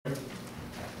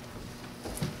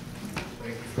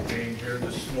here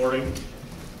this morning.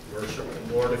 Worship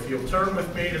the Lord. If you'll turn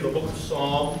with me to the book of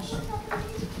Psalms,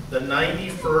 the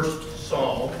 91st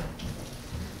Psalm.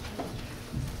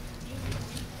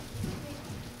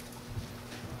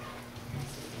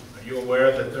 Are you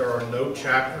aware that there are no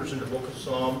chapters in the book of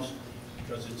Psalms?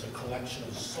 Because it's a collection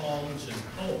of songs and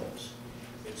poems.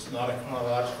 It's not a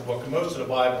chronological book. And most of the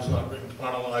Bible is not written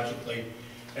chronologically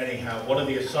anyhow. One of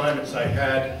the assignments I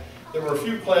had, there were a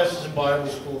few classes in Bible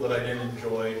school that I didn't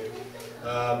enjoy,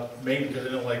 mainly because I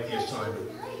didn't like the assignment.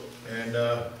 And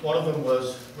one of them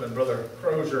was when Brother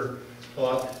Crozier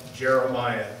taught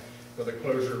Jeremiah. Brother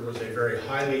Crozier was a very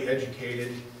highly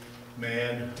educated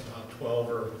man, about 12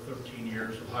 or 13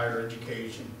 years of higher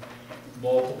education,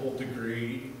 multiple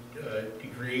degrees,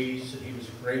 and he was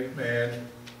a great man,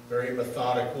 very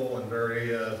methodical and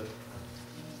very, a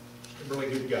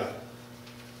really good guy.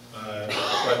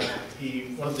 But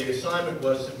one of the assignment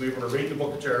was that we were to read the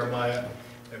book of Jeremiah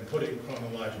and put it in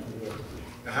chronological order.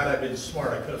 Now, had I been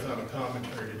smart, I could have found a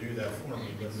commentary to do that for me,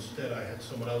 but instead I had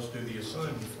someone else do the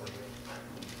assignment for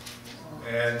me.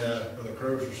 And Brother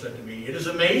Crozier said to me, "It is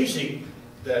amazing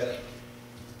that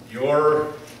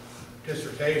your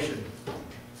dissertation,"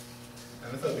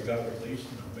 and I thought that God would at least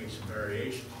make some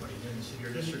variations, but he didn't. He said,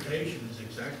 "Your dissertation is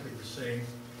exactly the same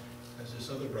as this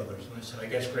other brother's." And I said, "I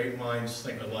guess great minds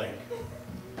think alike."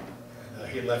 And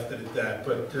he left it at that.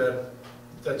 But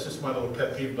that's just my little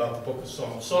pet peeve about the book of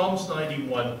Psalms. Psalms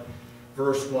 91,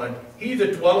 verse 1. "He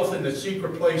that dwelleth in the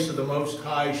secret place of the Most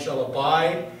High shall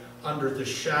abide under the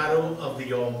shadow of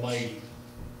the Almighty.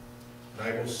 And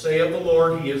I will say of the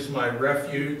Lord, He is my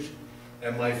refuge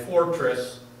and my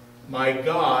fortress, my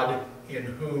God, in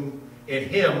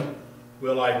Him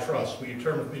will I trust." Will you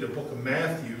turn with me to the book of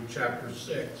Matthew, chapter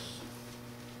 6.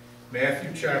 Matthew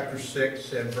chapter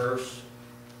 6 and verse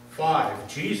 5.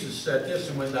 Jesus said this,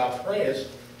 "And when thou prayest,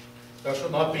 thou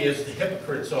shalt not be as the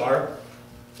hypocrites are,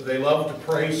 for they love to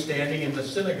pray standing in the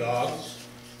synagogues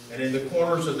and in the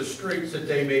corners of the streets, that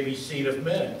they may be seen of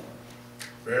men.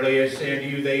 Verily I say unto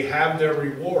you, they have their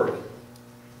reward.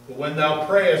 But when thou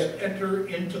prayest, enter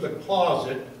into the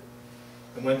closet,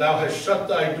 and when thou hast shut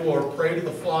thy door, pray to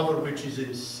the Father which is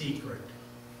in secret."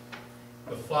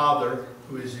 The Father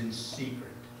who is in secret.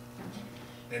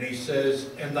 And he says,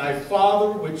 "And thy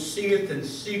Father which seeth in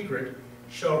secret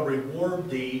shall reward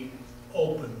thee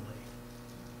openly."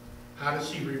 How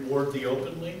does He reward thee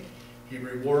openly? He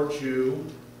rewards you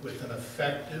with an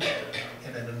effective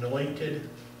and an anointed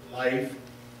life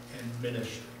and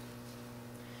ministry.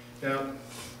 Now,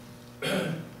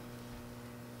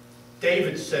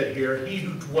 David said here, "He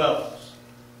who dwells."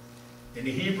 In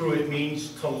the Hebrew it means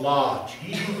to lodge.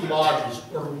 He who lodges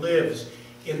or lives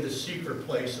in the secret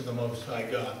place of the Most High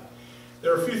God.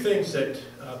 There are a few things that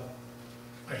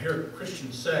I hear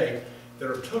Christians say that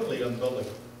are totally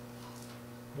unbiblical.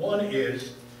 One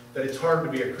is that it's hard to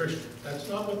be a Christian. That's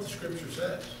not what the Scripture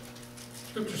says.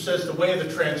 Scripture says the way of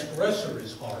the transgressor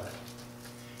is hard.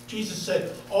 Jesus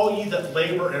said, "All ye that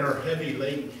labor and are heavy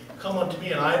laden, come unto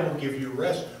me, and I will give you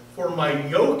rest. For my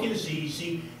yoke is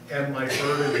easy, and my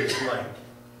burden is light."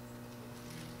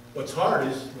 What's hard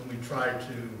is when we try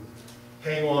to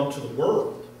hang on to the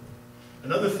world.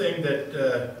 Another thing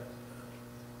that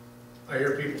I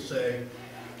hear people say,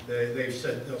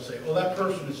 they'll say, "Oh, that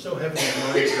person is so heavy in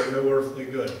mind, they're no earthly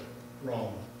good."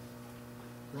 Wrong.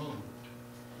 Wrong.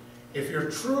 If you're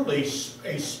truly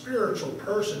a spiritual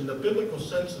person in the biblical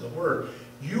sense of the word,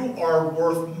 you are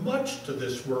worth much to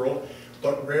this world,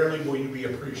 but rarely will you be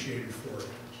appreciated for it.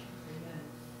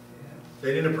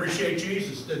 They didn't appreciate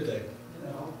Jesus, did they?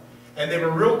 No. And they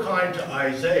were real kind to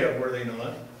Isaiah, were they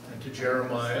not? And to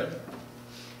Jeremiah.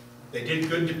 They did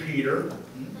good to Peter.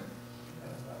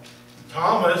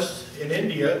 Thomas in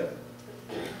India,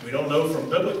 we don't know from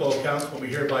biblical accounts, but we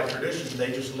hear by tradition,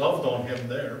 they just loved on him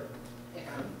there.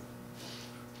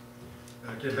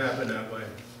 It didn't happen that way.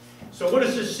 So what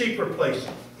is this secret place?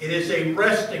 It is a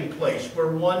resting place where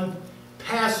one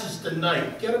passes the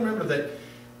night. You got to remember that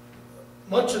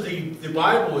much of the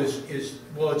Bible is,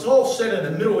 well, it's all set in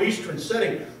a Middle Eastern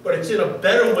setting, but it's in a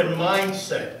Bedouin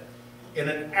mindset, in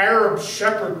an Arab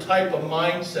shepherd type of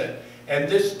mindset. And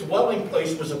this dwelling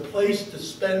place was a place to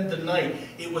spend the night.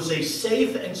 It was a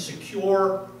safe and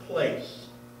secure place.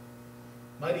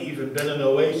 Might have even been an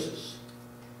oasis.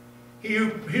 He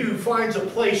who finds a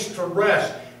place to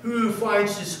rest, who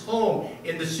finds his home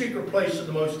in the secret place of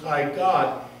the Most High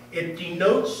God, it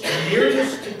denotes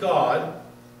nearness to God,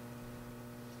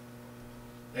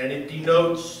 and it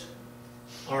denotes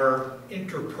our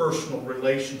interpersonal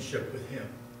relationship with Him.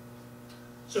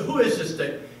 So who is this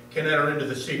that can enter into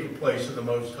the secret place of the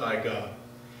Most High God?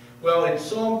 Well, in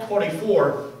Psalm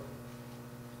 24,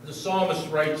 The psalmist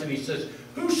writes and he says,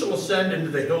 "Who shall ascend into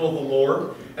the hill of the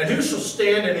Lord? And who shall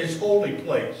stand in his holy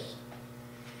place?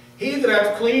 He that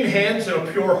hath clean hands and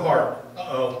a pure heart."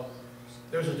 Uh-oh.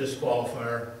 There's a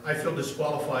disqualifier. I feel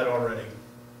disqualified already.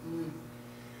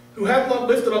 "Who hath not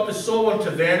lifted up his soul unto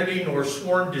vanity, nor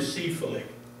sworn deceitfully.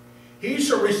 He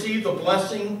shall receive the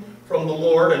blessing from the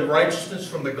Lord and righteousness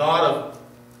from the God of,"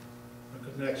 look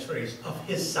at the next phrase, "of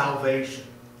his salvation.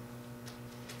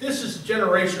 This is the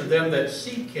generation of them that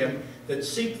seek him, that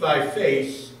seek thy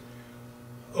face,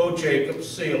 O Jacob,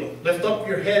 Selah. Lift up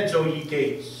your heads, O ye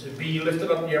gates, and be ye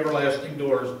lifted up, ye everlasting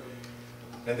doors,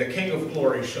 and the King of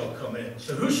glory shall come in."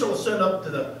 So who shall ascend up to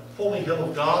the holy hill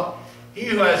of God? He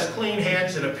who has clean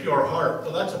hands and a pure heart.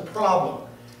 Well, that's a problem.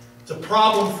 It's a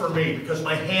problem for me because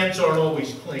my hands aren't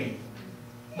always clean.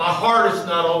 My heart is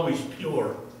not always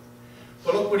pure.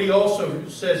 But look what he also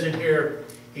says in here.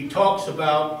 He talks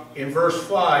about, in verse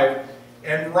 5,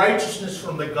 "and righteousness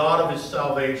from the God of his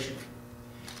salvation."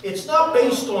 It's not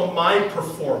based on my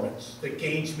performance that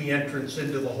gains me entrance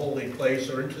into the holy place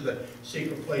or into the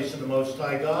secret place of the Most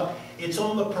High God. It's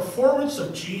on the performance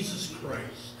of Jesus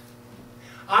Christ.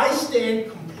 I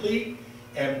stand complete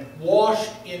and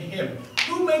washed in him.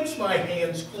 Who makes my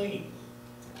hands clean?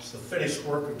 It's the finished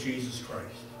work of Jesus Christ.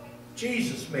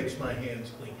 Jesus makes my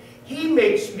hands clean. He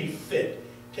makes me fit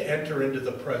to enter into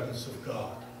the presence of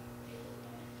God.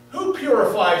 Who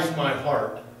purifies my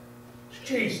heart? It's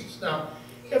Jesus. Now,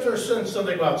 you have to understand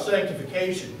something about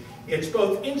sanctification. It's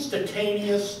both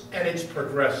instantaneous and it's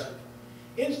progressive.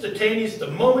 Instantaneous, the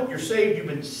moment you're saved, you've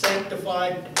been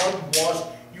sanctified, blood washed,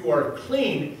 you are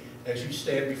clean as you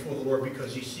stand before the Lord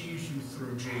because he sees you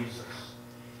through Jesus.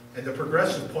 And the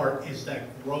progressive part is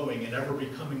that growing and ever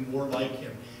becoming more like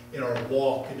him in our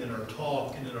walk and in our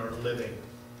talk and in our living.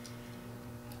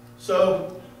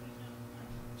 So,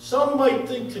 some might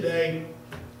think today,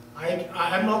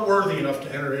 I'm not worthy enough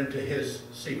to enter into his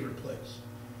secret place.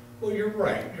 Well, you're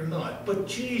right, you're not. But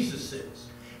Jesus is.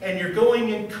 And you're going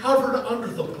in covered under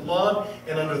the blood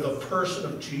and under the person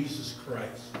of Jesus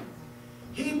Christ.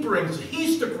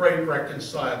 He's the great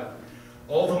reconciler.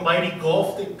 All the mighty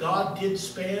gulf that God did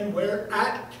span, where?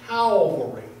 At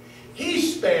Calvary. He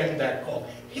spanned that gulf.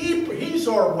 He's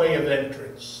our way of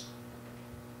entrance.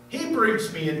 He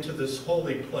brings me into this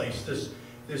holy place, this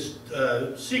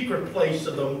secret place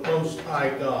of the Most High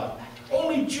God.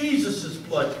 Only Jesus'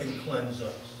 blood can cleanse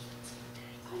us.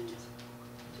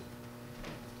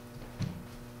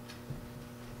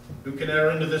 Who can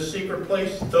enter into this secret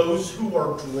place? Those who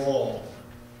are drawn.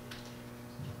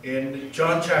 In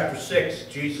John chapter 6,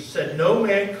 Jesus said, "No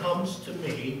man comes to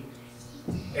me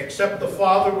except the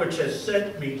Father which has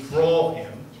sent me draw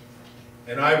him,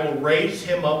 and I will raise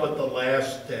him up at the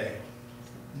last day."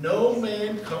 No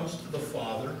man comes to the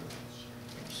Father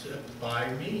except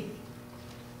by me.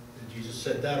 And Jesus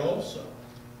said that also.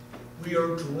 We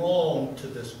are drawn to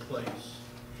this place.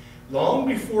 Long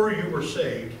before you were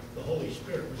saved, the Holy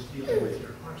Spirit was dealing with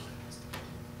your heart.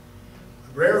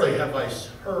 Rarely have I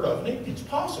heard of, and it's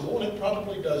possible, and it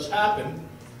probably does happen,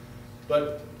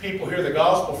 but people hear the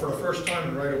gospel for the first time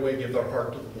and right away give their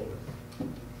heart to the Lord.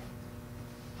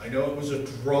 I know it was a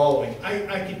drawing.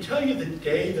 I can tell you the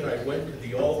day that I went to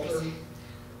the altar.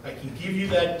 I can give you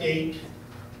that date.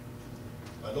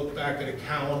 I look back at a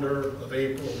calendar of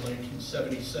April of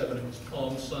 1977. It was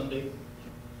Palm Sunday.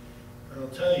 And I'll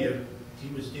tell you,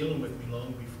 he was dealing with me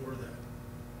long before that.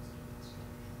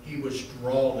 He was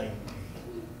drawing me.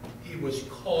 He was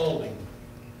calling me.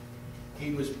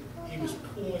 He was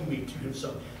pulling me to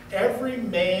himself. Every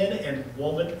man and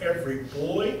woman, every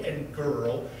boy and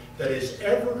girl that has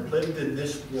ever lived in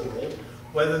this world,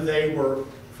 whether they were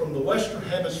from the Western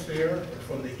Hemisphere or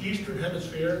from the Eastern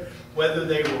Hemisphere, whether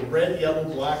they were red, yellow,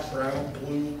 black, brown,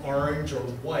 blue, orange, or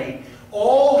white,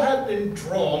 all have been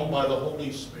drawn by the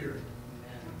Holy Spirit.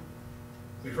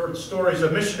 We've heard stories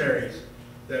of missionaries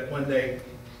that when they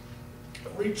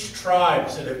reach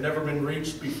tribes that have never been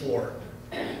reached before,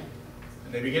 and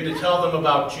they begin to tell them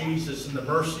about Jesus and the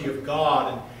mercy of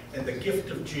God and the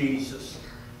gift of Jesus,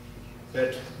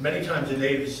 that many times the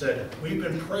natives said, "We've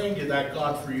been praying to that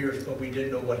God for years, but we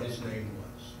didn't know what his name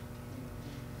was."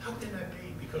 How can that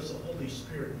be? Because the Holy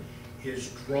Spirit is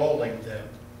drawing them.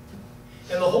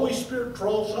 And the Holy Spirit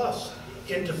draws us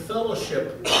into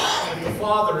fellowship with the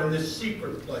Father in this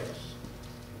secret place.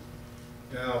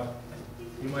 Now,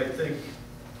 you might think,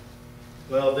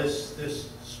 well, this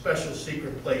special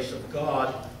secret place of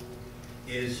God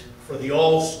is for the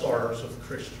all-stars of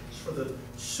Christians, for the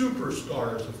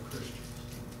superstars of Christians.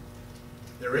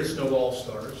 There is no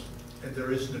all-stars, and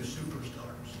there is no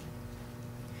superstars.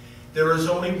 There is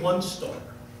only one star,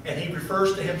 And he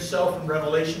refers to himself in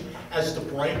Revelation as the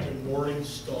bright and morning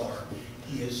star.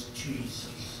 He is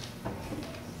Jesus.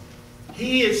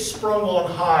 He is sprung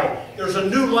on high. There's a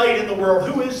new light in the world.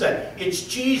 Who is that? It's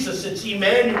Jesus. It's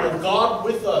Emmanuel, God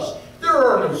with us. There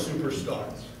are no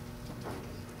superstars.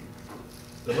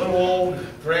 The little old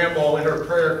grandma in her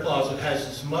prayer closet has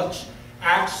as much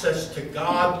access to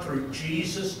God through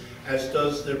Jesus as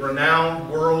does the renowned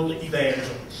world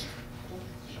evangelist.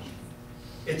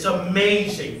 It's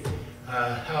amazing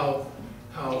how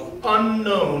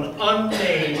unknown,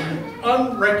 unnamed,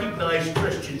 unrecognized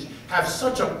Christians have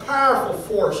such a powerful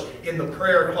force in the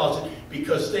prayer closet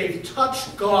because they've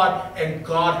touched God and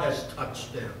God has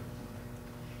touched them.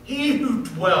 He who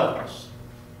dwells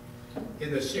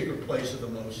in the secret place of the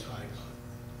Most High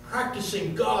God,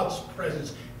 practicing God's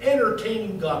presence,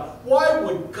 entertaining God. Why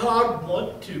would God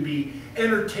want to be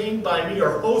entertained by me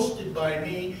or hosted by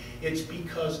me? It's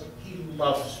because He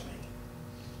loves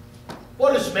me.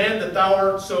 What is man that thou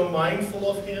art so mindful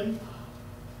of him?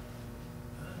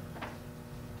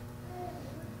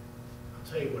 I'll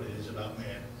tell you what it is about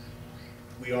man.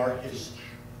 We are his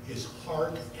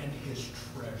heart and his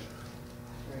treasure.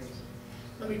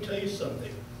 Let me tell you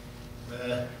something.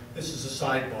 This is a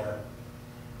sidebar.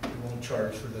 We won't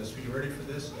charge for this. Are you ready for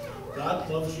this? God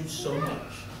loves you so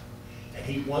much, and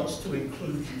He wants to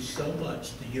include you so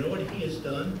much. Do you know what He has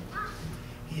done?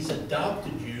 He's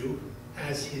adopted you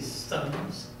as His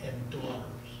sons and daughters.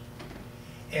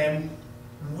 And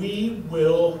we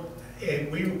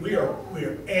are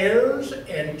heirs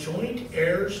and joint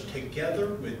heirs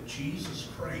together with Jesus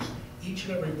Christ. Each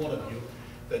and every one of you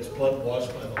that's blood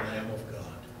washed by the Lamb of God.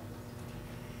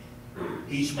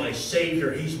 He's my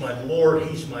Savior, He's my Lord,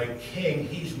 He's my King,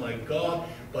 He's my God,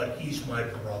 but He's my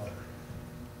brother.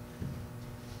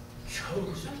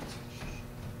 Chosen.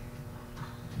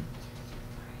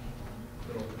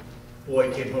 Little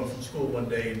boy came home from school one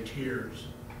day in tears,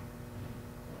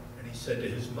 and he said to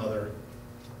his mother,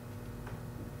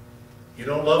 "You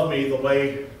don't love me the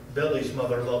way Billy's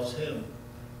mother loves him."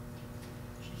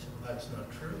 She said, "Well, that's not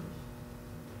true."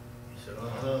 He said,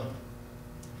 "Uh-huh."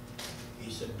 He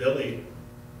said, "Billy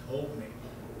told me."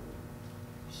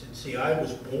 He said, "See, I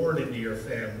was born into your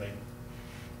family.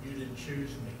 You didn't choose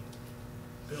me.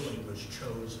 Billy was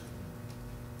chosen.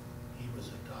 He was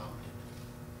adopted."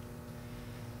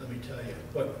 Let me tell you,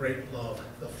 what great love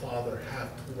the Father hath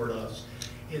toward us,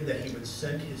 in that He would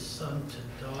send His Son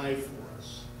to die for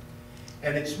us.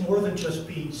 And it's more than just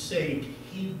being saved.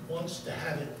 He wants to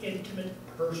have an intimate,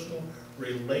 personal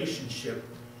relationship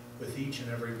with each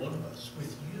and every one of us,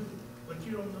 with you. But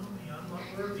you don't know me. I'm not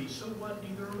worthy. So what?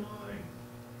 Neither am I.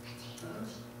 Huh?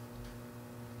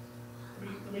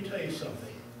 Let me tell you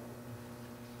something.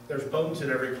 There's bones in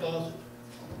every closet.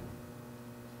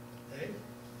 Okay?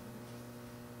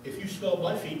 If you smelled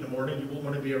my feet in the morning, you won't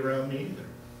want to be around me either.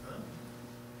 Huh?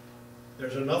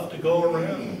 There's enough to go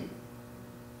around.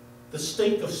 The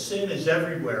stink of sin is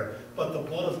everywhere, but the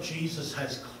blood of Jesus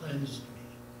has cleansed me.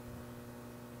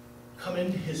 Come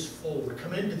into His fold.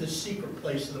 Come into the secret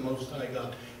place of the Most High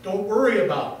God. Don't worry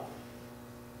about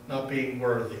not being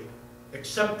worthy.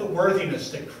 Accept the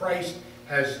worthiness that Christ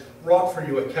has wrought for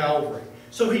you at Calvary.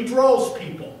 So He draws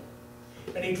people.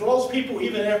 And He draws people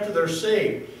even after they're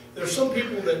saved. There's some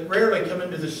people that rarely come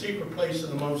into the secret place of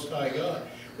the Most High God.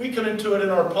 We come into it in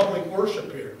our public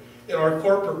worship here, in our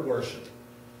corporate worship.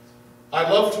 I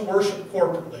love to worship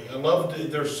corporately.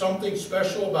 There's something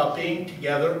special about being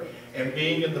together and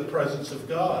being in the presence of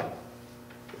God.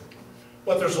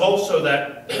 But there's also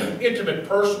that intimate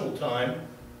personal time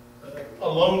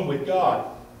alone with God.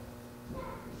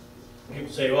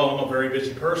 People say, "Well, I'm a very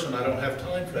busy person. I don't have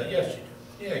time for that." Yes, you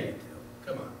do. Yeah, you do.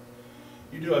 Come on.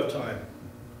 You do have time.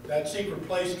 That secret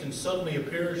place can suddenly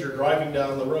appear as you're driving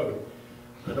down the road.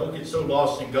 Now, don't get so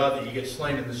lost in God that you get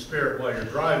slain in the Spirit while you're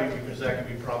driving, because that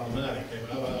can be problematic.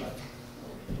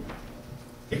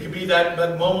 It could be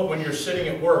that moment when you're sitting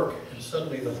at work and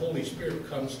suddenly the Holy Spirit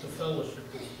comes to fellowship.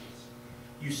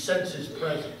 You sense His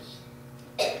presence.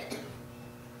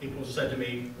 People said to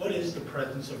me, "What is the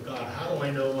presence of God? How do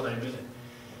I know when I'm in it?"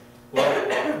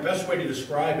 Well, the best way to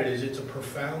describe it is it's a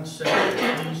profound sense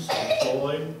of peace, and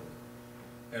joy,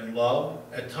 and love.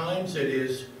 At times it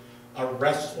is a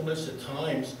restfulness. At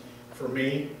times, for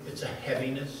me, it's a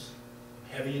heaviness.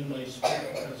 I'm heavy in my spirit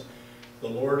because the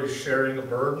Lord is sharing a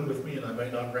burden with me and I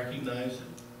might not recognize it.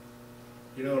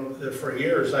 You know, for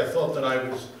years I thought that I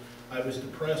was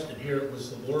depressed, and here it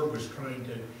was the Lord was trying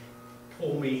to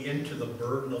pull me into the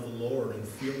burden of the Lord and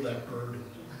feel that burden.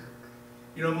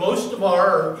 You know, most of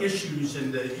our issues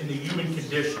in the human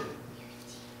condition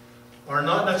are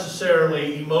not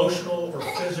necessarily emotional or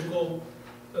physical,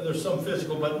 There's some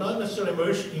physical, but not necessarily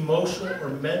emotional or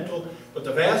mental, but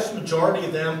the vast majority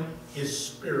of them is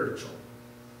spiritual.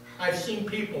 I've seen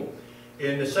people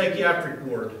in the psychiatric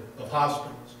ward of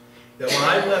hospitals that when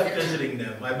I left visiting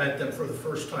them, I met them for the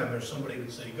first time, there's somebody who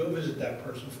would say, go visit that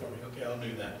person for me. Okay, I'll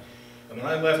do that. And when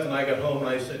I left and I got home and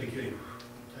I said to Kitty,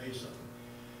 I'll tell you something,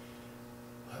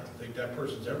 I don't think that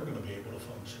person's ever going to be able to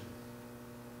function.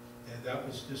 And that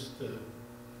was just, they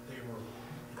were,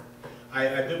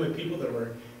 I've been with people that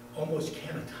were almost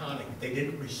catatonic. They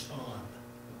didn't respond.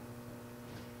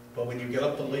 But when you get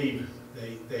up to leave,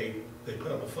 they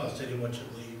put up a fuss. They didn't want you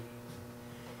to leave.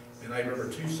 And I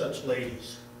remember two such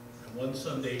ladies. And one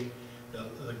Sunday,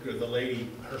 the lady,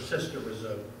 her sister was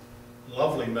a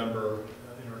lovely member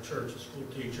in our church, a school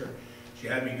teacher. She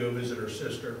had me go visit her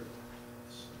sister.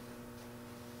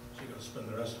 She's going to spend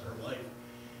the rest of her life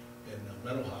in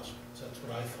mental hospitals. That's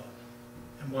what I thought.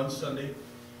 And one Sunday,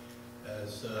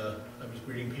 as I was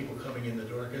greeting people coming in the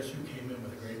door, guess who came in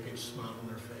with a great big smile on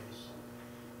their face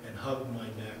and hugged my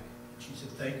neck? She said,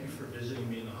 thank you for visiting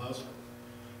me in the hospital.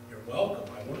 You're welcome.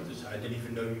 I wanted this. I didn't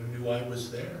even know you knew I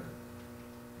was there.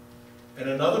 And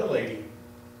another lady,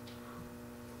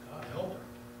 God help her.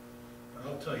 But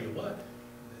I'll tell you what,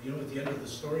 you know what the end of the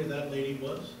story of that lady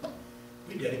was?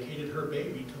 We dedicated her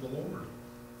baby to the Lord.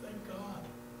 Thank God.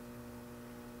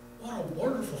 What a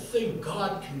wonderful thing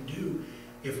God can do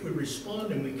if we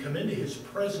respond and we come into His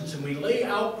presence and we lay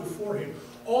out before Him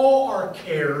all our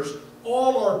cares,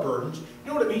 all our burdens. You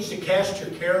know what it means to cast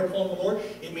your care upon the Lord?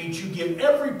 It means you give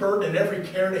every burden and every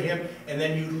care to Him, and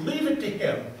then you leave it to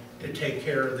Him to take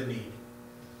care of the need.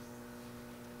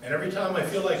 And every time I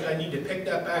feel like I need to pick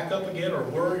that back up again, or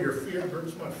worry or fear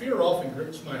grips my fear often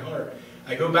grips my heart,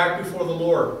 I go back before the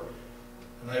Lord,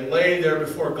 and I lay there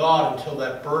before God until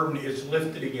that burden is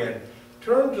lifted again.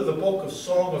 Turn to the book of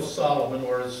Song of Solomon,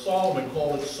 or as Solomon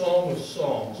called it, Song of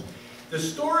Songs. The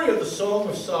story of the Song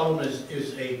of Solomon is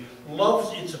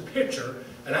it's a picture,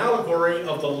 an allegory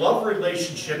of the love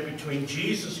relationship between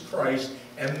Jesus Christ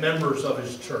and members of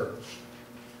His church.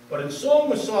 But in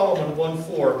Song of Solomon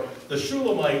 1:4, the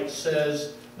Shulamite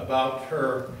says about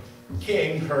her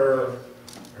king, her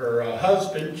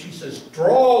husband, she says,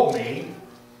 draw me,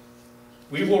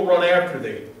 we will run after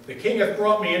thee. The king hath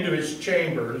brought me into his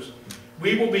chambers.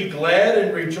 We will be glad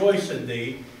and rejoice in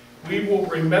thee. We will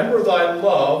remember thy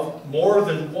love more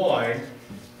than wine.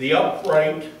 The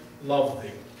upright love thee.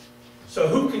 So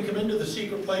who can come into the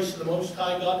secret place of the Most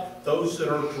High God? Those that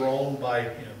are drawn by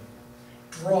Him.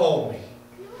 Draw me.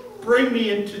 Bring me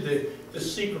into the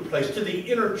secret place, to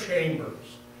the inner chambers.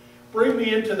 Bring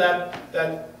me into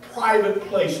that private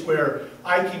place where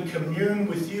I can commune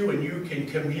with you and you can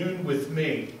commune with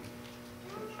me.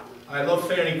 I love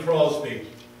Fanny Crosby.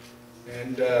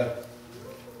 And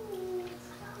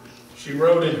she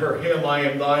wrote in her hymn, I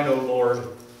am thine, O Lord.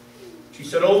 She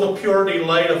said, oh, the pure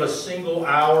delight of a single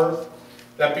hour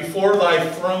that before thy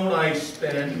throne I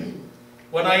spend.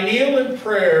 When I kneel in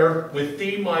prayer with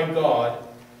thee, my God,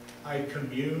 I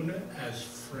commune as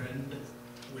friend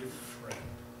with friend.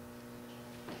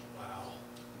 Wow.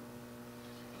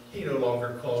 He no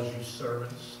longer calls you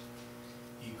servants.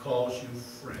 He calls you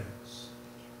friends.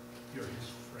 You're His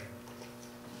friend.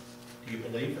 Do you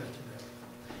believe that today?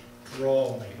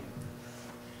 Draw me.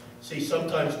 See,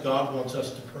 sometimes God wants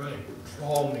us to pray.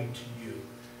 Draw me to you.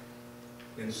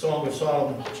 In Song of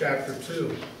Solomon, chapter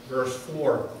 2, verse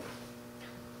 4,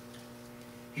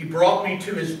 He brought me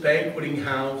to His banqueting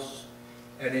house,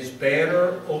 and His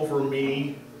banner over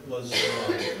me was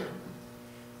love.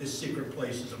 This secret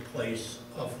place is a place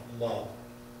of love.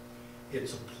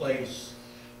 It's a place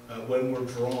when we're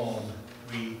drawn,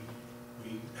 we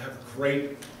have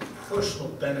great personal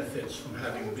benefits from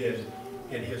having been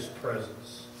in His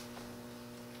presence.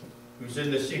 Who's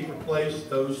in the secret place?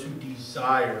 Those who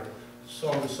desire.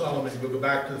 Song of Solomon, we'll go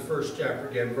back to the first chapter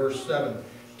again, verse 7.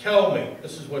 Tell me,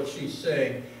 this is what she's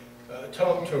saying,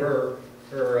 tell to her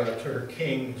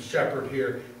king, shepherd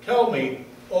here, tell me,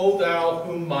 O thou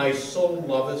whom my soul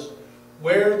lovest,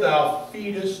 where thou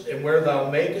feedest and where thou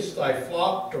makest thy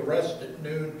flock to rest at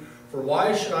noon, for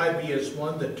why should I be as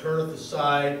one that turneth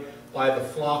aside by the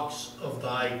flocks of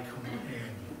thy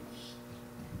companions?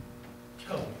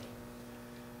 Tell me.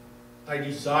 I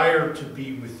desire to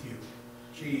be with you,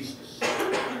 Jesus.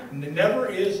 Never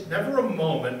a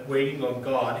moment waiting on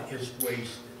God is wasted.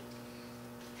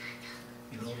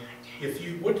 You know,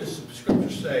 what does the Scripture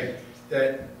say?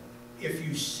 That if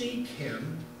you seek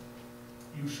Him,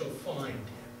 you shall find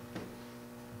Him.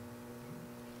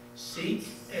 Seek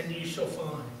and ye shall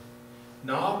find.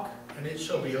 Knock and it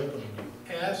shall be opened to you.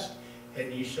 Ask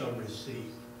and ye shall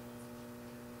receive.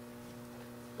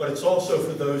 but it's also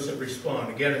for those that respond.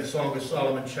 Again, in Song of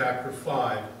Solomon, chapter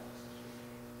 5,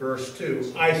 verse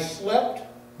 2. I slept,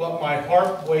 but my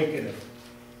heart wakeneth.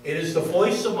 It is the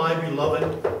voice of my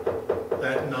beloved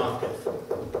that knocketh,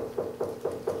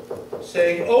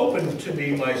 saying, Open to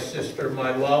me, my sister,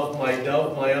 my love, my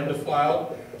dove, my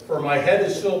undefiled, for my head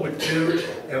is filled with dew,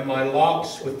 and my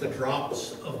locks with the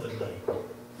drops of the night.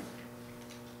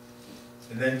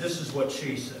 And then this is what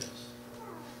she says.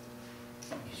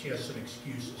 She has some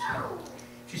excuses here.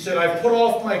 She said, I've put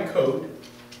off my coat.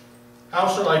 How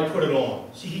shall I put it on?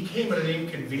 See, he came at an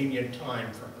inconvenient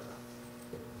time for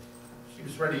her. She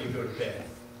was ready to go to bed.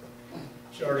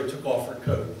 She already took off her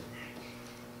coat.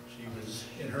 She was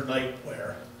in her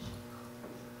nightwear.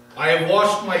 I have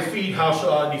washed my feet. How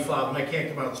shall I defile them? I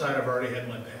can't come outside. I've already had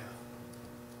my bath.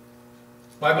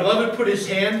 My beloved put his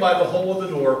hand by the hole of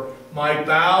the door. My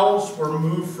bowels were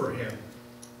moved for him.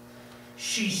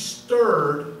 She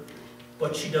stirred,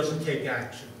 but she doesn't take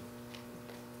action.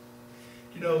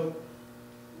 You know,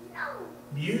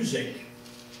 music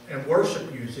and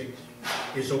worship music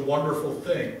is a wonderful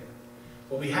thing.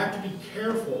 But we have to be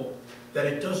careful that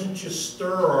it doesn't just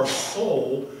stir our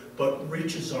soul, but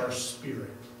reaches our spirit.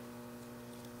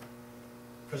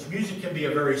 Because music can be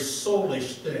a very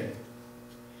soulish thing.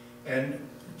 And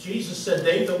Jesus said,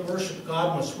 they that worship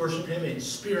God must worship him in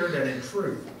spirit and in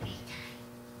truth.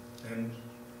 And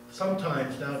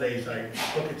sometimes nowadays I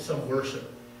look at some worship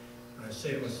and I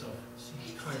say to myself, it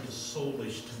seems kind of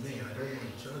soulish to me. I don't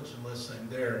want to judge unless I'm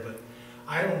there, but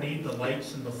I don't need the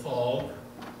lights in the fog.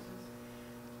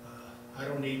 I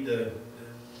don't need the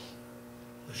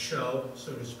show,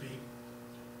 so to speak.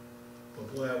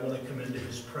 But boy, I want to come into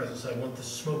his presence. I want the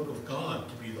smoke of God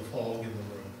to be the fog in the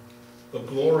room, the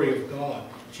glory of God.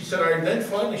 She said, then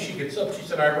finally she gets up. She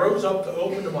said, I rose up to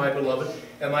open to my beloved,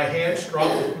 and my hands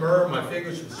dropped with myrrh, my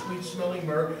fingers with sweet-smelling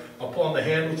myrrh upon the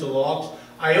handles of the locks.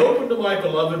 I opened to my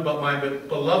beloved, but my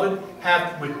beloved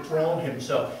hath withdrawn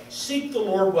himself. Seek the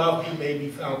Lord while he may be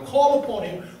found. Call upon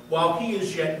him while he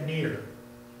is yet near.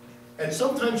 And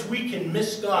sometimes we can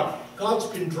miss God. God's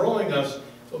been drawing us,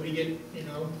 but we get, you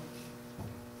know.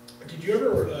 Did you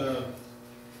ever,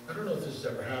 I don't know if this has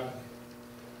ever happened.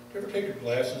 Did you ever take your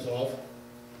glasses off?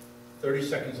 30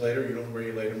 seconds later, you don't know where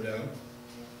you laid them down?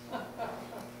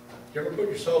 You ever put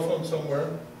your cell phone somewhere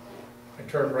and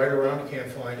turn right around and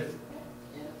can't find it?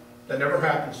 That never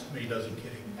happens to me, does it,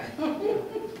 kidding?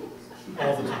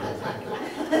 All the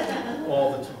time.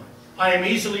 All the time. I am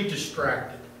easily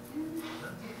distracted.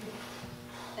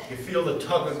 You feel the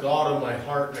tug of God on my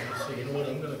heart, and I can say, you know what,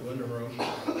 I'm going to go in the room.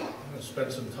 I'm going to spend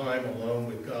some time alone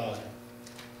with God.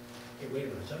 Hey, wait a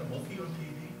minute, is that a monkey on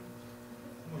TV?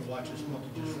 I'm going to watch this monkey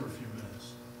just for a few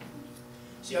minutes.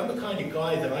 See, I'm the kind of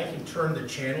guy that I can turn the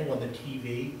channel on the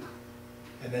TV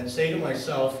and then say to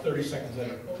myself 30 seconds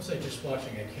later, what was I just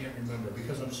watching? I can't remember,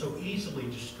 because I'm so easily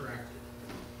distracted.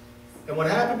 And what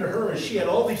happened to her is she had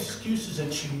all these excuses,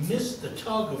 and she missed the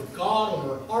tug of God on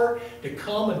her heart to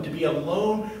come and to be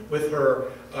alone with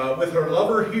her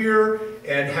lover here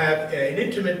and have an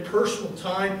intimate personal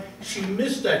time. She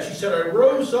missed that. She said, I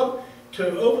rose up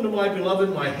to open to my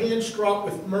beloved, my hands dropped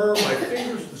with myrrh, my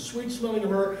fingers the sweet smelling of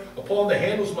myrrh upon the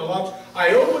handles of my locks.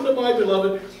 I opened to my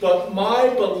beloved, but my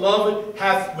beloved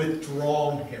hath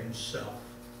withdrawn himself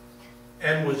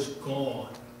and was gone.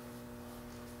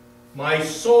 My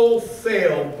soul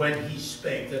failed when he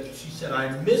spake. That's what she said.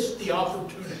 I missed the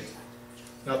opportunity.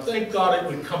 Now thank God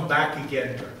it would come back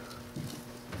again to her.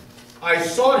 I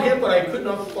sought him, but I could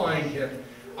not find him.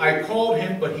 I called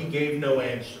him, but he gave no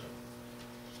answer.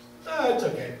 It's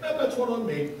okay. That's one on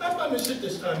me. If I miss it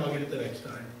this time, I'll get it the next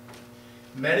time.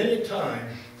 Many a time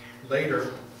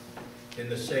later in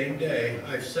the same day,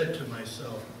 I've said to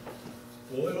myself,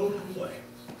 boy, oh boy,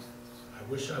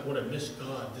 I wish I would have missed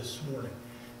God this morning.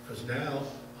 Because now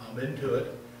I'm into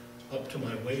it, up to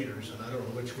my waders, and I don't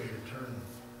know which way to turn.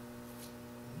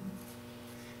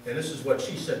 And this is what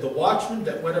she said. The watchmen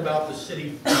that went about the city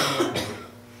found me.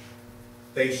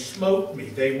 They smote me,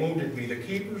 they wounded me. The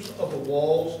keepers of the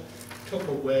walls took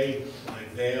away my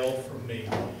veil from me.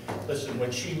 Listen,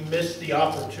 when she missed the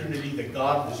opportunity that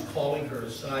God was calling her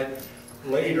aside,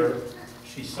 later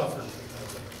she suffered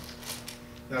because of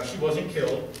it. Now, she wasn't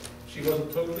killed. She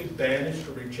wasn't totally banished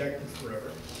or rejected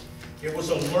forever. It was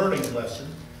a learning lesson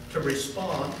to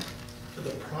respond to the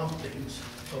promptings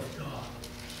of God.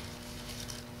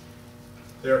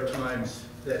 There are times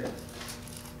that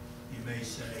you may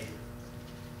say,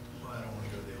 well, I don't want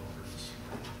to go to the altar this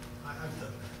morning. I've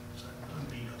done that. I'm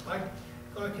beat up.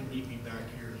 God can meet me back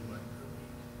here as my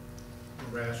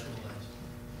rationalize.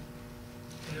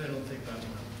 And I don't think I'm going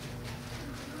to.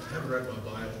 I haven't read my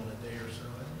Bible in a day or so.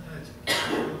 That's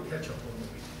okay. catch up on the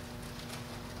weekend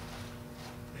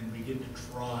and begin to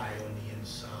dry on the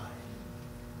inside.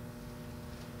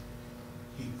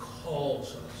 He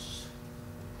calls us,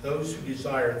 those who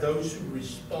desire, those who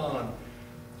respond,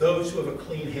 those who have a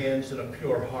clean hands and a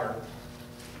pure heart.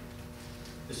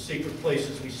 The secret place,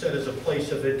 as we said, is a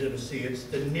place of intimacy. It's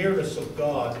the nearness of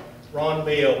God. Ron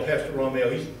Mayo, Pastor Ron Mayo,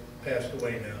 he's passed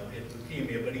away now in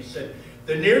leukemia, but he said,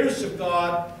 the nearness of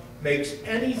God makes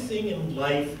anything in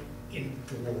life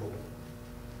endurable.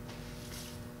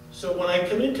 So when I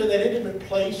come into that intimate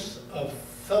place of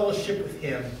fellowship with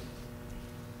Him,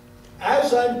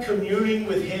 as I'm communing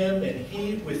with Him and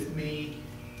He with me,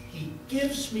 He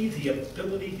gives me the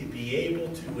ability to be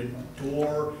able to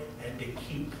endure and to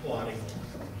keep plodding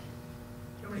on.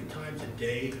 How many times a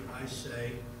day I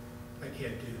say, I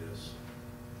can't do this.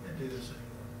 I can't do this anymore.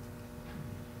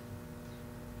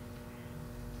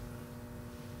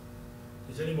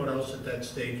 Is anyone else at that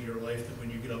stage of your life that when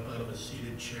you get up out of a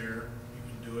seated chair, you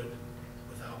can do it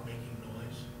without making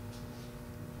noise?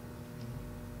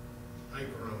 I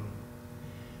groan.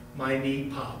 My knee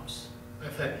pops.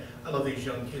 I love these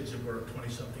young kids that were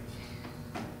 20-something.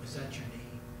 Is that your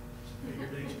knee? Yeah,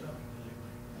 your knee's up.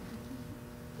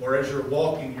 Or as you're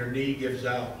walking, your knee gives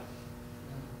out.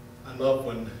 I love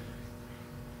when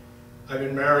I've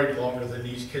been married longer than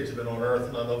these kids have been on earth,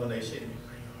 and I love when they say to me,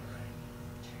 "Are you all right?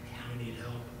 Do you need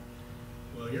help?"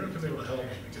 Well, you're not going to be able to help me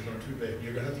because I'm too big.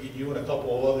 You're going to have to get you and a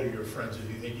couple of other of your friends if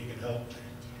you think you can help me.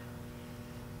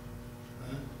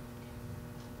 Huh?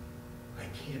 I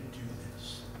can't do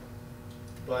this.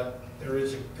 But there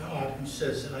is a God who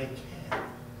says that I can.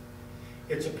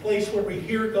 It's a place where we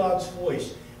hear God's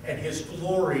voice and His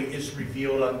glory is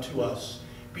revealed unto us.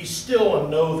 Be still and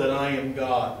know that I am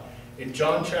God. In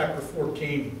John chapter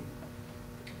 14,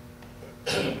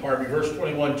 pardon me, verse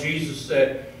 21, Jesus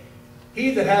said,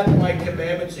 He that hath my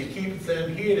commandments and keepeth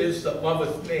them, he it is that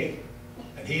loveth me.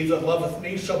 And he that loveth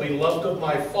me shall be loved of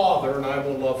my Father, and I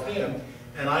will love him,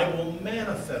 and I will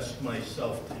manifest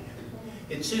myself to him.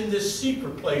 It's in this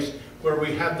secret place where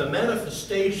we have the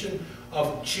manifestation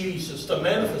of Jesus, the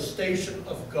manifestation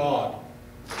of God.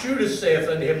 Judas saith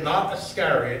unto him, not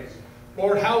Iscariot,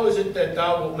 Lord, how is it that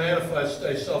thou wilt manifest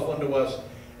thyself unto us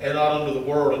and not unto the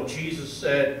world? And Jesus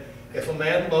said, if a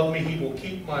man love me, he will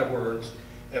keep my words,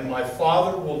 and my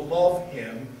Father will love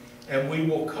him, and we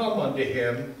will come unto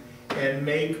him and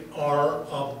make our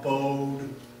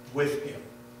abode with him.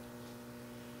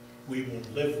 We will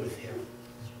live with him.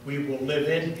 We will live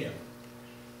in him.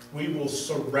 We will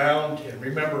surround him.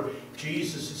 Remember,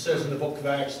 Jesus, it says in the book of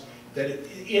Acts, that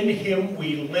in him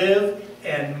we live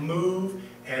and move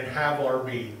and have our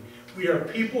being. We are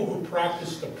people who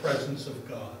practice the presence of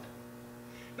God.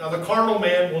 Now, the carnal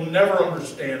man will never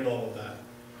understand all of that.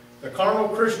 The carnal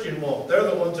Christian won't. They're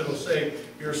the ones that will say,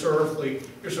 you're so earthly,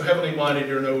 you're so heavenly minded,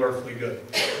 you're no earthly good.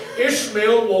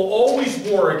 Ishmael will always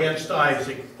war against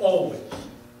Isaac, always.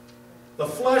 The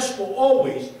flesh will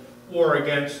always war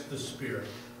against the spirit.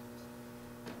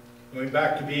 Going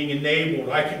back to being enabled,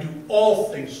 I can do all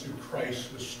things through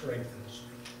Christ which strengthens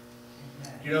me.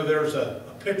 You know, there's a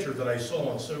picture that I saw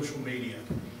on social media,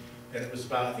 and it was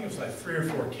about, I think it was like 3 or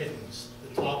 4 kittens,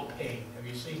 the top pane. Have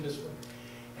you seen this one?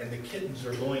 And the kittens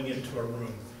are going into a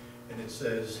room, and it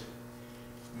says,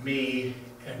 me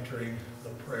entering the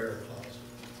prayer closet.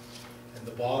 And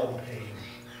the bottom pane,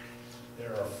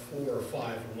 there are 4 or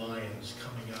 5 lions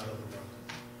coming out of the room.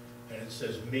 And it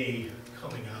says, me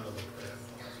coming out of the prayer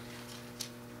closet.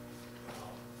 Wow.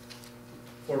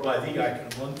 For by thee I can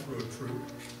run through a troop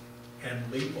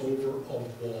and leap over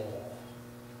a wall.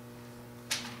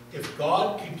 If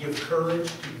God can give courage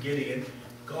to Gideon,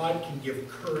 God can give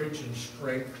courage and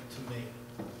strength to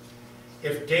me.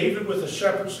 If David with a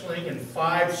shepherd's sling and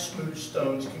 5 smooth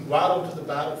stones can go out onto the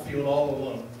battlefield all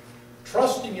alone,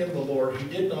 trusting in the Lord, he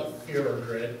did not fear or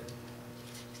dread,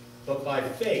 but by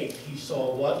faith he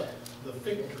saw what? The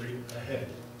victory ahead.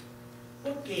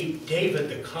 What gave David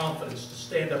the confidence to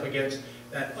stand up against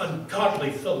that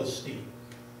ungodly Philistine?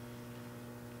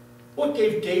 What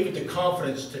gave David the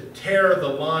confidence to tear the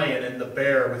lion and the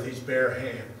bear with his bare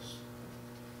hands?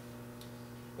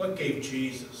 What gave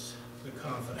Jesus the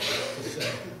confidence to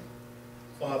say,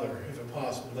 Father, if it's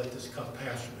possible, let this cup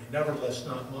pass from me. Nevertheless,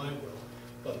 not my will,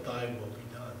 but thy will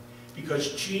be done.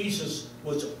 Because Jesus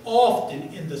was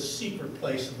often in the secret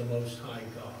place of the Most High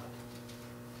God.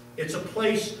 It's a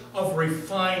place of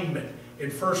refinement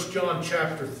in 1 John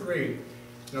chapter 3.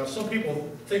 Now, some people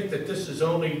think that this is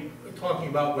only talking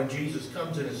about when Jesus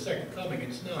comes in his second coming.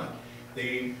 It's not.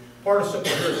 The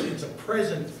participle here, it's a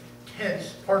present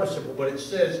tense participle, but it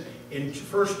says in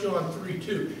 1 John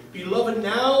 3:2, Beloved,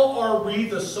 now are we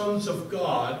the sons of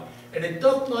God, And it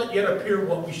doth not yet appear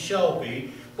what we shall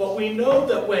be, but we know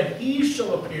that when he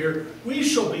shall appear, we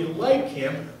shall be like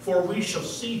him, for we shall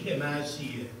see him as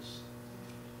he is.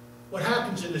 What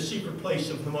happens in the secret place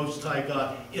of the Most High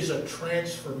God is a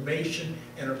transformation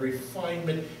and a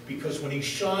refinement, because when he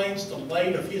shines the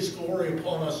light of his glory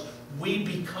upon us, we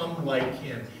become like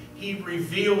him. He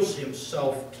reveals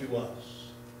himself to us.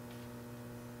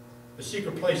 The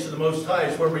secret place of the Most High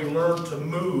is where we learn to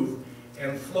move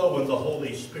and flow in the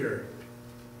Holy Spirit.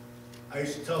 I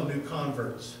used to tell new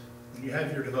converts, when you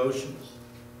have your devotions,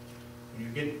 when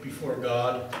you get before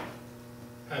God,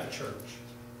 have church.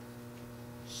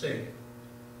 Sing,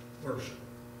 worship,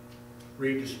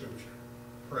 read the scripture,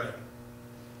 pray.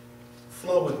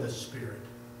 Flow in the Spirit.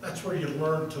 That's where you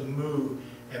learn to move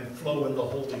and flow in the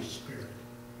Holy Spirit.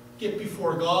 Get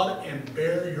before God and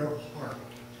bare your heart.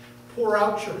 Pour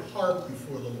out your heart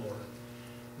before the Lord.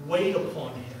 Wait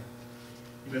upon him.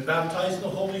 You've been baptized in the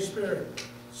Holy Spirit.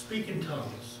 Speak in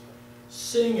tongues.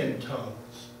 Sing in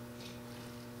tongues.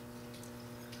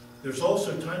 There's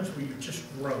also times where you just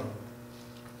groan.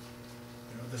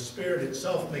 The Spirit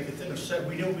itself maketh intercession.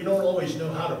 We don't always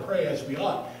know how to pray as we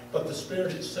ought, but the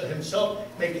Spirit himself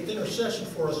maketh intercession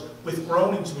for us with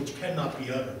groanings which cannot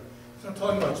be uttered. He's not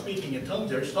talking about speaking in tongues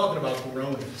there. He's talking about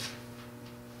groaning.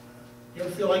 You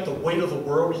ever feel like the weight of the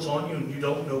world is on you and you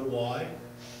don't know why?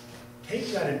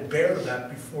 Take that and bear that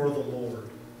before the Lord.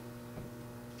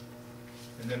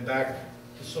 And then back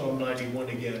to Psalm 91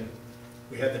 again.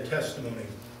 We had the testimony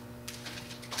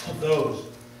of those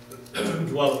who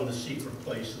dwell in the secret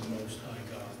place of the Most High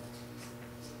God.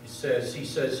 He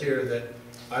says here that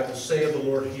I will say of the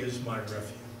Lord, he is my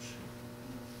refuge.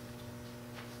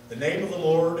 The name of the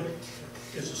Lord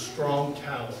is a strong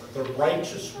tower. The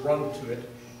righteous run to it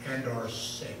and are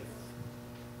safe.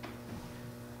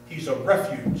 He's a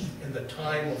refuge in the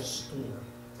time of storm.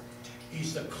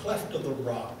 He's the cleft of the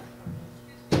rock.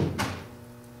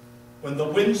 When the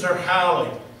winds are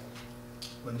howling,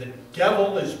 when the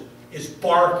devil is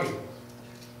barking,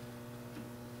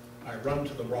 I run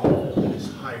to the rock that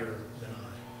is higher than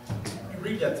I. You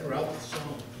read that throughout the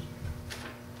Psalms.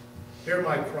 Hear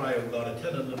my cry, O God,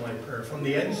 attend unto my prayer. From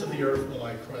the ends of the earth will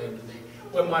I cry unto thee.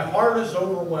 When my heart is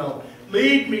overwhelmed,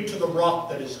 lead me to the rock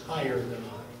that is higher than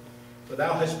I. For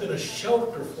thou hast been a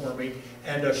shelter for me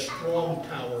and a strong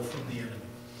tower from the enemy.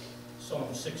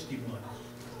 Psalm 61.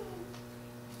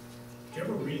 Do you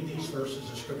ever read these verses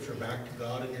of Scripture back to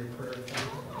God in your prayer time?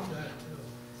 Do that too.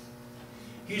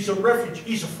 He's a refuge.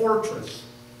 He's a fortress.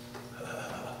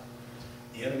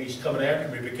 The enemy's coming after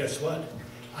me, but guess what?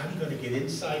 I'm going to get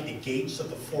inside the gates of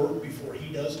the fort before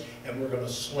he does, and we're going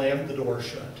to slam the door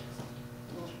shut.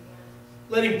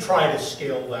 Let him try to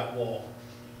scale that wall.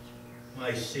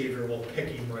 My Savior will pick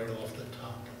him right off the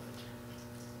top of it.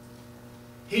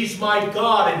 He's my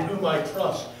God in whom I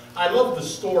trust. I love the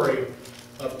story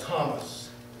of Thomas.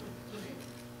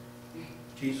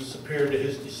 Jesus appeared to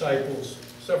his disciples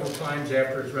several times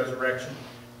after his resurrection.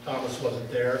 Thomas wasn't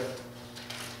there.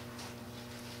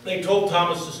 They told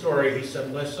Thomas the story. He said,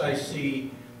 unless I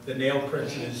see the nail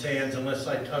prints in his hands, unless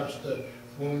I touch the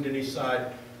wound in his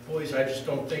side, boys, I just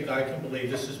don't think I can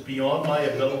believe. This is beyond my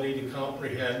ability to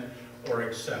comprehend or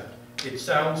accept. It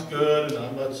sounds good, and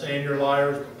I'm not saying you're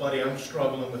liars, but buddy, I'm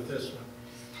struggling with this one.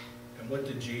 And what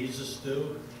did Jesus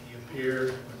do? He appeared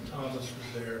when Thomas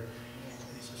was there.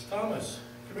 And he says, Thomas,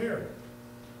 come here.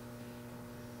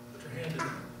 Put your hand in.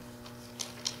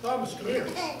 Thomas, come here.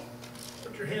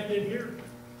 Put your hand in here.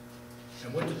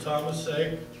 And what did Thomas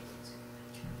say?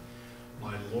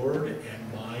 My Lord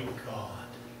and my God.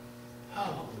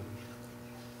 Hallelujah.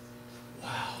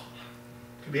 Wow.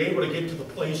 To be able to get to the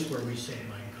place where we say,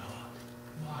 my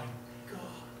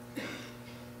God,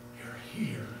 you're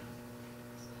here.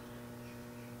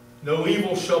 No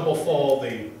evil shall befall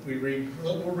thee.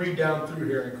 We'll read down through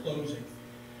here in closing.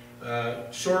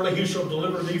 Surely he shall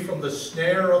deliver thee from the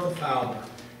snare of the fowler,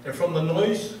 and from the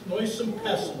noisome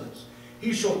pestilence.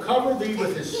 He shall cover thee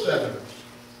with his feathers.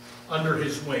 Under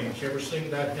his wings. You ever sing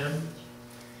that hymn?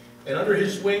 And under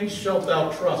his wings shalt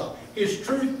thou trust. His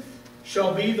truth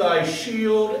shall be thy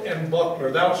shield and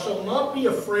buckler. Thou shalt not be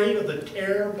afraid of the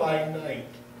terror by night,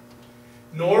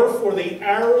 nor for the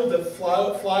arrow that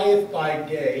flieth by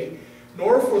day,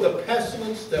 nor for the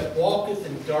pestilence that walketh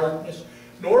in darkness,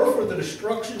 nor for the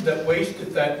destruction that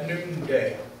wasteth at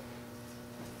noonday.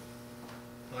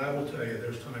 I will tell you,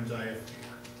 there's times I have fear.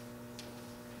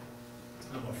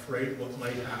 I'm afraid what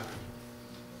might happen.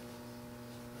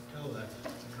 I tell that. I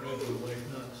drive my wife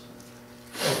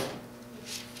nuts.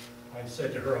 I've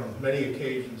said to her on many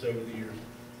occasions over the years,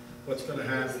 what's going to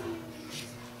happen?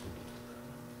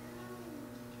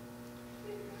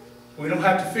 We don't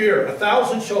have to fear.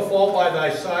 1,000 shall fall by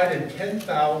thy side, and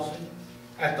 10,000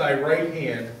 at thy right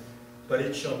hand, but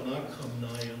it shall not come nigh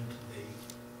unto thee.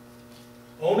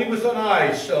 Only with thine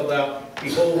eyes shalt thou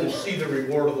behold and see the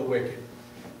reward of the wicked.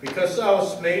 Because thou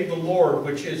hast made the Lord,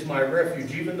 which is my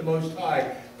refuge, even the Most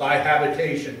High, thy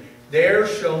habitation, there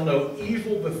shall no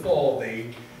evil befall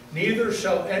thee, neither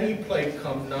shall any plague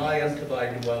come nigh unto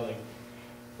thy dwelling.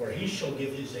 For he shall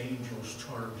give his angels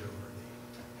charge over thee.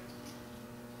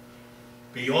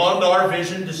 Beyond our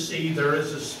vision to see, there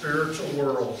is a spiritual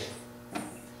world. I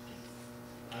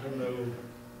don't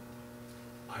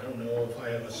know if I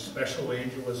have a special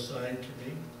angel assigned to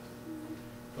me,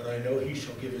 but I know he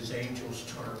shall give his angels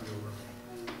charge over me.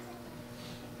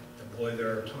 And boy,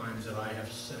 there are times that I have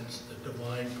sensed the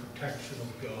divine protection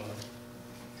of God.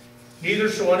 Neither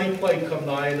shall any plague come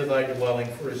nigh unto thy dwelling,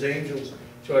 for his angels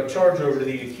shall have charge over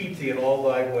thee to keep thee in all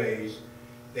thy ways.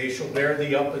 They shall bear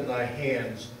thee up in thy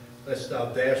hands, lest thou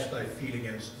dash thy feet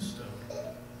against the stone.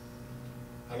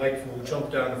 We'll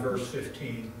jump down to verse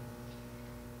 15.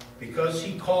 Because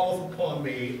he calleth upon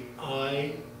me,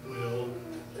 I will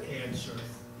answer him.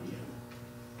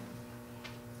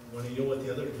 Want to know what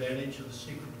the other advantage of the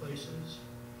secret place is?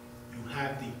 You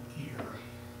have the ear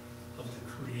of the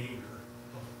Creator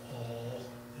of all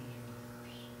the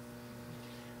universe.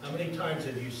 How many times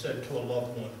have you said to a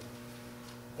loved one,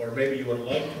 or maybe you would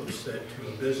like to have said to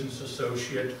a business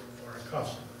associate or a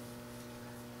customer,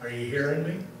 are you hearing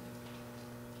me?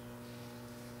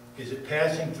 Is it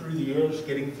passing through the ears,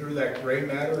 getting through that gray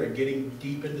matter and getting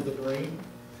deep into the brain?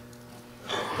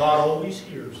 God always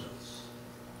hears us.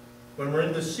 When we're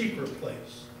in the secret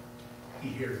place, he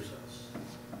hears us.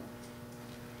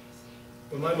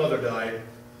 When my mother died,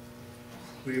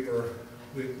 we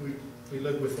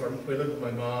lived with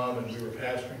my mom, and we were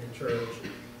pastoring a church.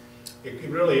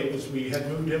 We had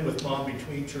moved in with Mom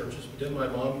between churches, but then my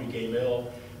mom became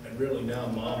ill, and really now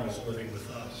Mom was living with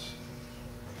us.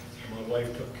 My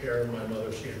wife took care of my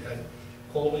mother. She had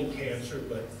colon cancer,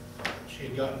 but she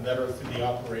had gotten better through the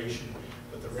operation.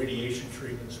 But the radiation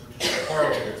treatments were just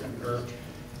horrible through her.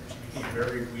 She became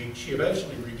very weak. She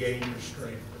eventually regained her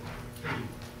strength.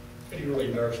 Kitty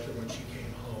really nursed her when she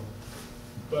came home.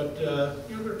 But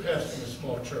we were pastoring a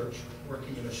small church,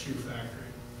 working in a shoe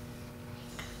factory.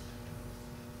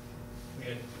 We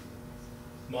had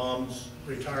Mom's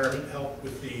retirement help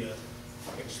with the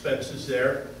expenses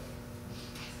there.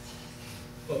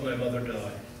 But my mother died. I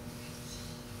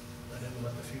didn't know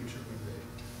what the future would be.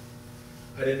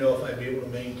 I didn't know if I'd be able to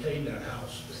maintain that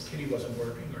house. Kitty wasn't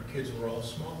working. Our kids were all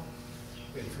small.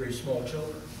 We had 3 small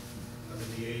children under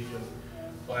the age of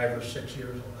 5 or 6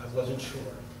 years old. I wasn't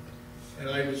sure. And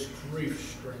I was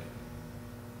grief-stricken.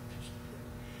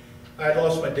 I had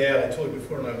lost my dad, I told you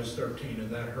before, when I was 13, and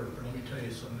that hurt. But let me tell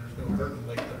you something, there's no hurting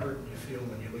like the hurt you feel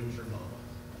when you lose your mama.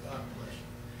 God bless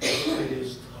you. It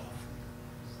is tough.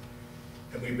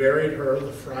 And we buried her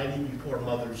the Friday before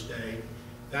Mother's Day.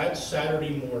 That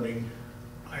Saturday morning,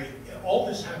 all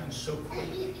this happened so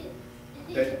quickly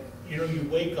that, you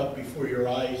wake up before your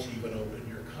eyes even open,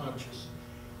 you're conscious.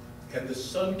 And the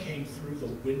sun came through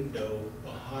the window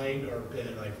behind our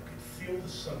bed. I could feel the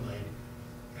sunlight,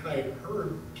 and I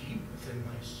heard deep within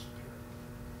my spirit,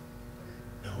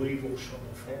 no evil shall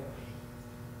befall me.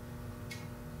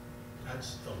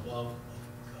 That's the love of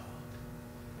God.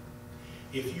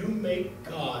 If you make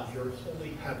God your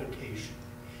holy habitation,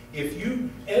 if you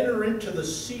enter into the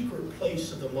secret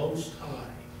place of the Most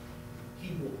High,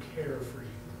 he will care for you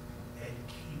and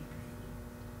keep you.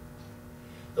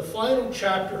 The final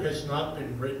chapter has not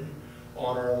been written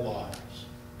on our lives.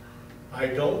 I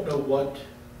don't know what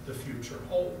the future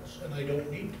holds, and I don't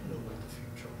need to know what the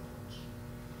future holds.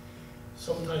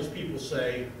 Sometimes people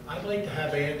say, I'd like to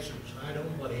have answers. I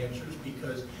don't want answers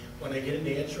because when I get an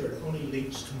answer, it only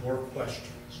leads to more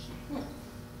questions.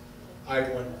 I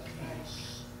want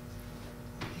peace.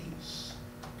 Peace.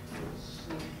 Peace.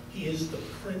 He is the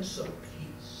Prince of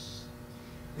Peace.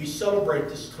 We celebrate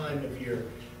this time of year,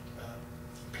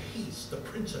 peace, the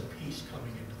Prince of Peace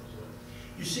coming into the world.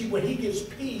 You see, when he gives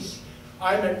peace,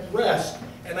 I'm at rest,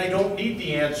 and I don't need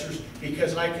the answers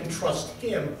because I can trust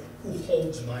him who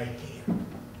holds my hand.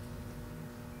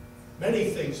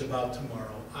 Many things about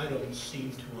tomorrow I don't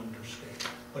seem to understand,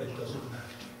 but it doesn't matter.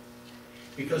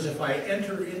 Because if I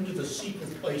enter into the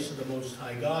secret place of the Most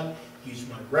High God, he's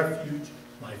my refuge,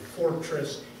 my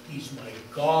fortress. He's my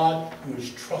God who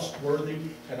is trustworthy,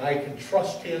 and I can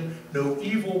trust him. No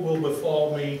evil will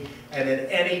befall me, and at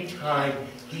any time,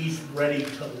 he's ready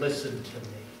to listen to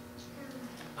me.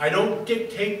 I don't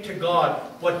dictate to God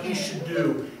what he should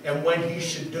do and when he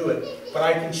should do it, but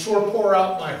I can sure pour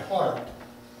out my heart.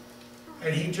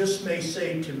 And he just may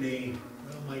say to me,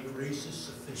 well, my grace is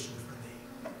sufficient for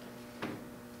thee.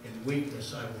 In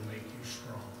weakness I will make you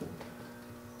strong.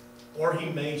 Or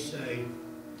he may say,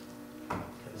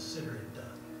 consider it done.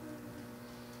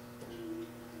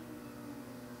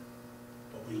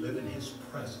 But we live in his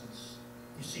presence.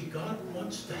 You see, God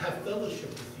wants to have fellowship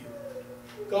with you.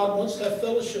 God wants to have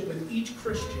fellowship with each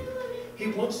Christian. He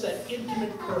wants that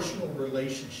intimate personal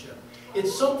relationship.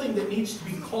 It's something that needs to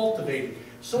be cultivated,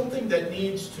 something that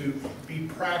needs to be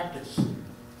practiced.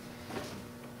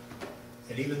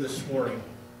 And even this morning,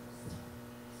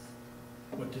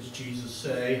 what does Jesus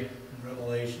say in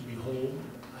Revelation? Behold,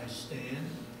 I stand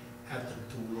at the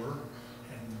door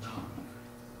and knock.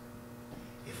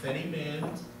 If any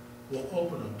man will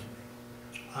open unto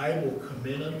me, I will come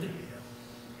in unto him,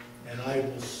 and I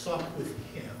will sup with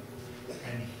him,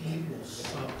 and he will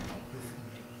sup with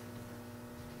me.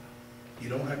 You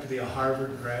don't have to be a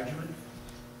Harvard graduate.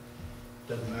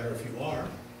 Doesn't matter if you are.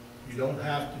 You don't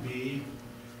have to be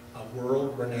a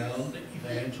world-renowned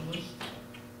evangelist.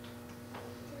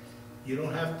 You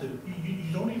don't have to.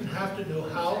 You don't even have to know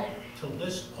how to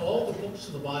list all the books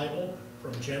of the Bible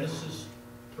from Genesis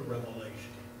to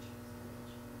Revelation.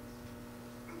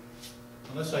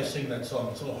 Unless I sing that song,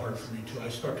 it's a little hard for me to. I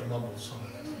start to mumble some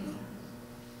of that.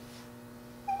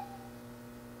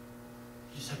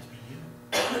 You just have to be you.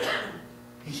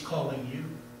 He's calling you.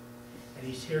 And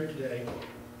he's here today.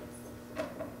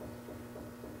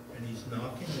 And he's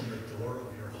knocking on the door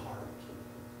of your heart.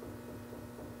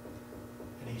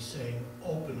 And he's saying,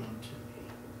 open unto me.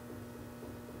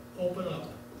 Open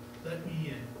up. Let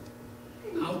me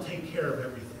in. I'll take care of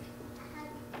everything.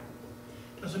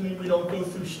 Doesn't mean we don't go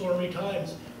through stormy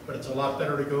times, but it's a lot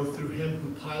better to go through him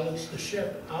who pilots the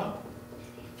ship, huh?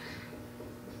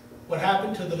 What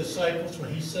happened to the disciples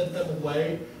when he sent them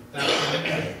away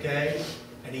that day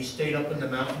and he stayed up in the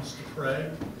mountains to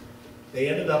pray? They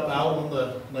ended up out on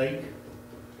the lake,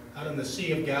 out in the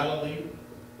Sea of Galilee,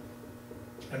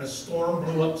 and a storm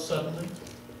blew up suddenly,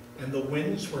 and the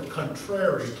winds were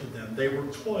contrary to them. They were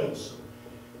toilsome.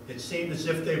 It seemed as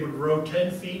if they would row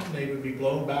 10 feet and they would be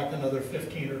blown back another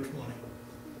 15 or 20.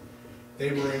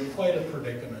 They were in quite a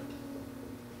predicament.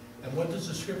 And what does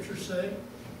the scripture say?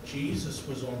 Jesus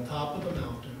was on top of the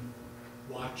mountain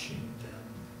watching them.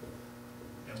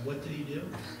 And what did he do?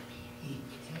 He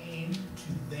came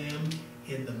to them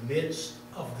in the midst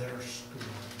of their storm.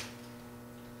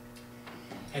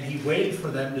 And he waited for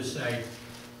them to say,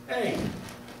 hey,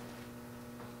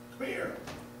 come here.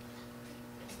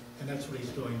 And that's what he's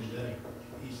doing today.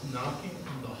 He's knocking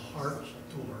on the heart's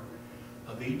door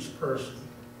of each person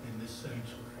in this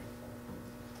sanctuary.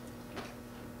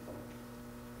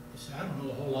 You say, I don't know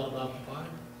a whole lot about the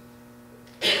Bible.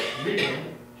 You know.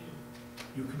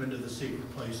 You come into the secret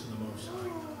place of the Most High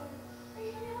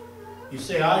God. You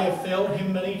say, I have failed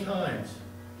him many times.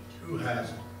 Who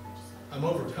hasn't? I'm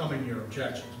overcoming your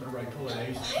objections. Remember I told you I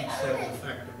used to teach sales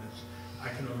effectiveness. I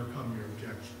can overcome your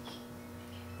objections.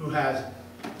 Who hasn't?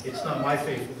 It's not my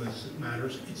faithfulness that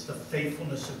matters. It's the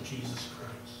faithfulness of Jesus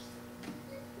Christ.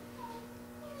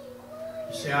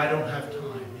 You say, I don't have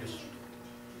time. Yes,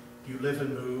 you live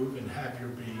and move and have your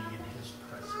being in his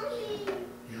presence.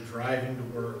 You're driving to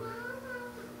work.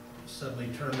 You suddenly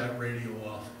turn that radio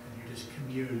off and you just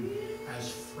commune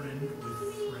as friend with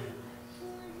friend.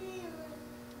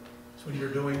 It's when you're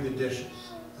doing the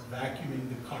dishes or vacuuming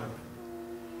the carpet.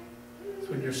 It's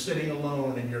when you're sitting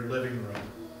alone in your living room.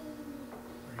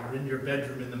 You're in your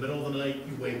bedroom in the middle of the night,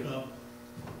 you wake up,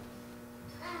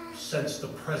 you sense the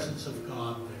presence of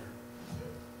God there.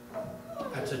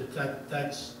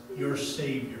 That's your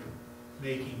Savior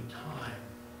making time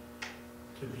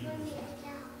to be with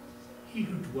you. He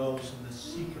who dwells in the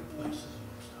secret places of the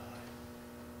Most High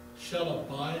shall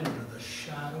abide under the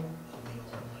shadow of the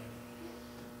Almighty.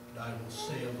 And I will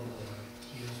say of the Lord,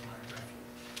 he is my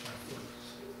refuge, my fortress,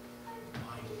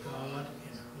 my God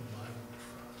in whom I will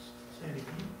trust. Sandy,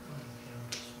 can you come down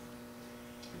this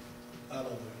way?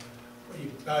 Hallelujah. Will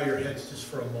you bow your heads just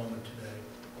for a moment today?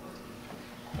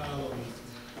 Hallelujah.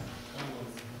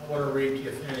 Hallelujah. I want to read to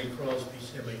you Fanny Crosby's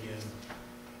hymn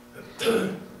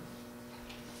again.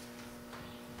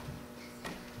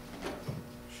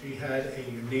 She had a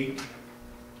unique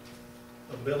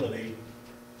ability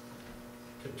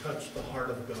to touch the heart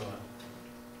of God.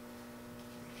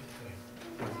 Okay.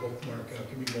 Bookmark out.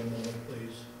 Give me one moment,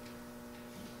 please.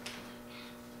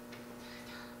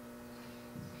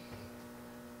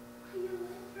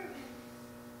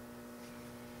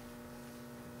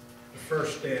 The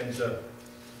first stanza,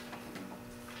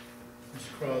 Miss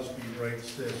Crosby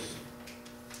writes this.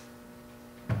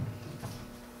 I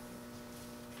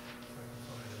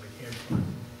can't find it.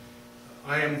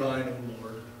 I am thine, O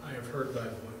Lord. I have heard thy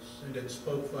voice, and it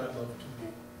spoke thy love to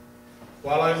me.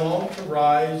 While I long to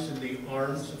rise in the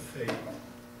arms of faith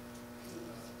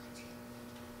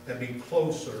and be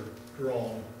closer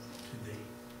drawn to thee.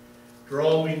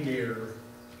 Draw me near,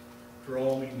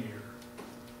 draw me near.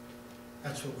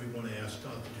 That's what we want to ask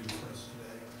God to do for us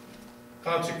today.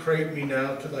 Consecrate me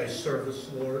now to thy service,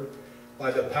 Lord,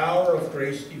 by the power of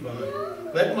grace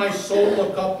divine. Let my soul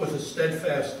look up with a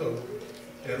steadfast hope,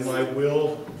 and my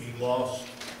will be lost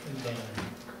in thine.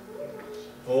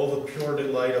 Oh, the pure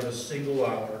delight of a single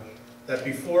hour, that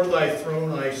before thy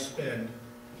throne I spend,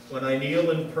 when I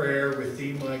kneel in prayer with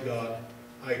thee, my God,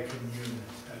 I commune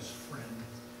as friend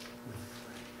with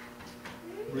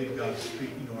friend. I believe God's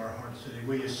speaking to our hearts today.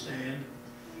 Will you stand?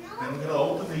 And I'm going to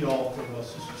open the altar while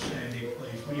Sister Sandy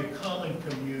plays. Will you come and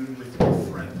commune with your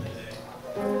friend today?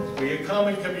 Will you come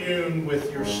and commune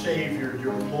with your Savior,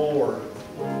 your Lord?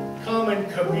 Come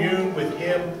and commune with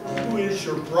him who is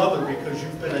your brother, because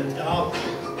you've been adopted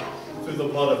through the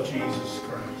blood of Jesus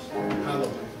Christ.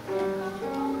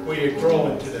 Hallelujah. Will you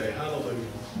grow in today? Hallelujah.